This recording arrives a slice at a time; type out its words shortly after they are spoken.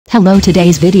Hello,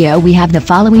 today's video we have the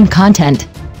following content.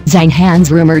 Zhang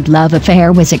Han's rumored love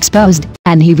affair was exposed,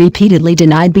 and he repeatedly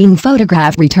denied being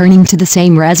photographed returning to the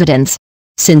same residence.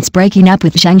 Since breaking up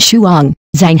with Zhang Shuang,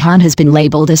 Zhang Han has been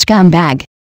labeled a scumbag.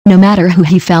 No matter who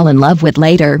he fell in love with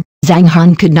later, Zhang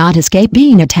Han could not escape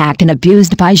being attacked and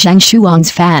abused by Zhang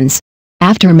Shuang's fans.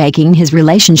 After making his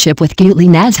relationship with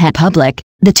Gulinaza public,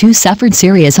 the two suffered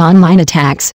serious online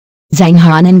attacks. Zhang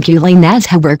Han and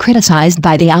Gulinaza were criticized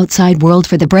by the outside world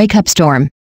for the breakup storm.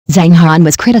 Zhang Han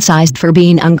was criticized for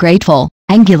being ungrateful,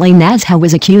 and Gulinaza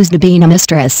was accused of being a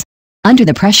mistress. Under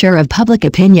the pressure of public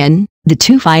opinion, the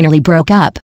two finally broke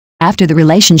up. After the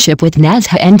relationship with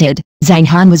Nazha ended, Zhang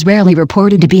Han was rarely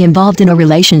reported to be involved in a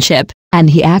relationship, and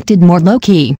he acted more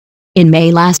low-key. In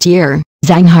May last year,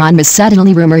 Zhang Han was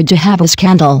suddenly rumored to have a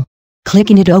scandal.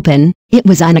 Clicking it open, it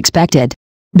was unexpected.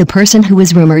 The person who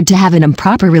was rumored to have an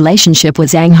improper relationship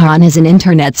with Zhang Han is an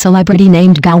internet celebrity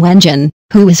named Gao Wenjun,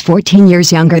 who is 14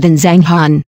 years younger than Zhang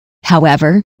Han.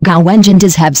 However, Gao Wenjun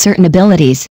does have certain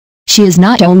abilities. She is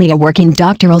not only a working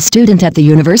doctoral student at the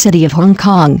University of Hong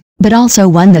Kong, but also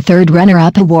won the third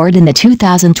runner-up award in the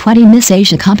 2020 Miss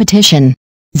Asia competition.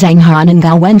 Zhang Han and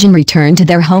Gao Wenjun returned to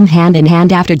their home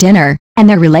hand-in-hand after dinner, and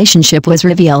their relationship was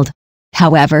revealed.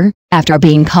 However, after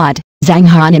being caught, Zhang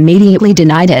Han immediately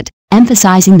denied it,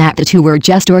 emphasizing that the two were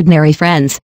just ordinary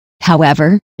friends.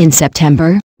 However, in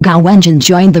September, Gao Wenjun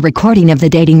joined the recording of the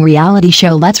dating reality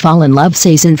show Let's Fall in Love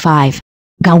Season 5.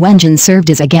 Gao Wenjun served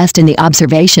as a guest in the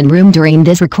observation room during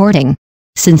this recording.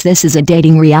 Since this is a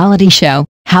dating reality show,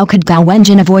 how could Gao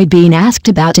Wenjun avoid being asked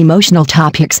about emotional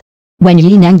topics? When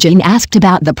Yi Nengjing asked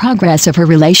about the progress of her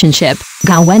relationship,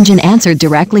 Gao Wenjun answered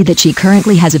directly that she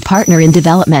currently has a partner in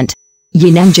development.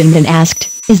 Yi Nengjing then asked,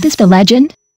 "Is this the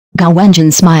legend?" Gao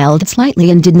Wenjun smiled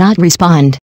slightly and did not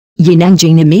respond. Yi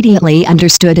Nengjing immediately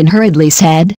understood and hurriedly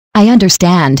said, I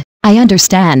understand.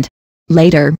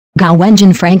 Later, Gao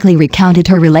Wenjun frankly recounted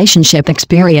her relationship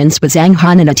experience with Zhang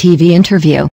Han in a TV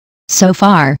interview. So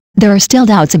far, there are still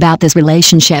doubts about this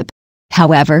relationship.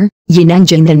 However, Yi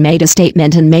Nengjing then made a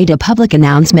statement and made a public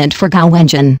announcement for Gao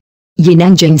Wenjun. Yi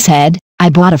Nengjing said, I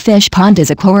bought a fish pond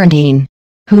as a quarantine.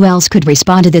 Who else could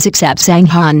respond to this except Zhang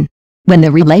Han? When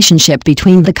the relationship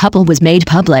between the couple was made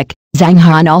public, Zhang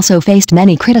Han also faced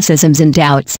many criticisms and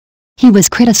doubts. He was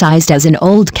criticized as an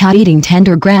old cow eating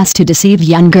tender grass to deceive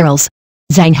young girls.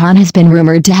 Zhang Han has been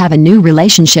rumored to have a new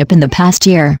relationship in the past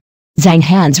year. Zhang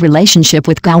Han's relationship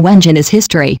with Gao Wenjun is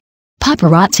history.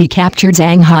 Paparazzi captured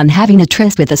Zhang Han having a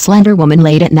tryst with a slender woman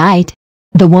late at night.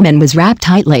 The woman was wrapped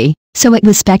tightly, so it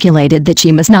was speculated that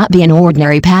she must not be an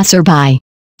ordinary passerby.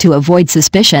 To avoid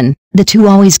suspicion, the two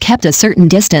always kept a certain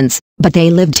distance, but they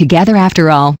lived together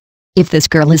after all. If this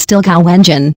girl is still Gao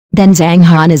Wenjun, then Zhang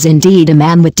Han is indeed a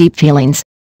man with deep feelings.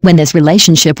 When this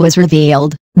relationship was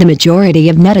revealed, the majority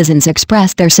of netizens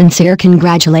expressed their sincere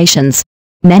congratulations.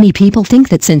 Many people think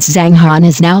that since Zhang Han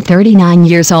is now 39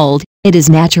 years old, it is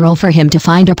natural for him to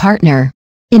find a partner.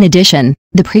 In addition,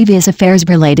 the previous affairs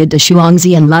related to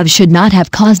Shuangzi and love should not have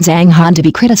caused Zhang Han to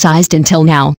be criticized until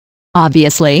now.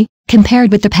 Obviously,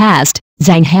 compared with the past,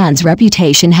 Zhang Han's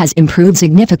reputation has improved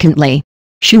significantly.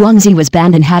 Shuangzi was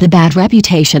banned and had a bad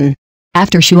reputation.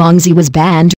 After Shuangzi was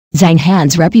banned, Zhang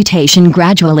Han's reputation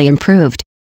gradually improved.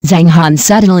 Zhang Han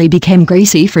suddenly became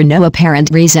greasy for no apparent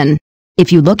reason.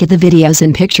 If you look at the videos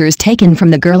and pictures taken from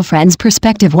the girlfriend's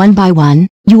perspective one by one,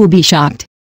 you will be shocked.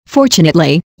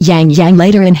 Fortunately, Yang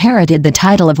later inherited the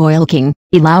title of Oil King,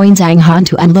 allowing Zhang Han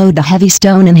to unload the heavy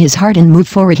stone in his heart and move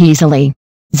forward easily.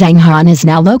 Zhang Han is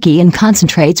now low-key and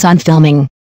concentrates on filming.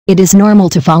 It is normal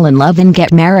to fall in love and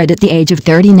get married at the age of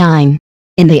 39.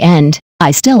 In the end,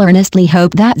 I still earnestly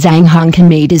hope that Zhang Han can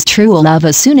meet his true love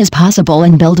as soon as possible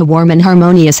and build a warm and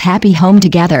harmonious happy home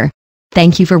together.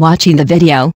 Thank you for watching the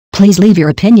video. Please leave your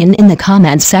opinion in the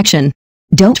comments section.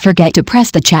 Don't forget to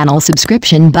press the channel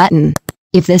subscription button.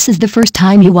 If this is the first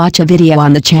time you watch a video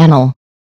on the channel,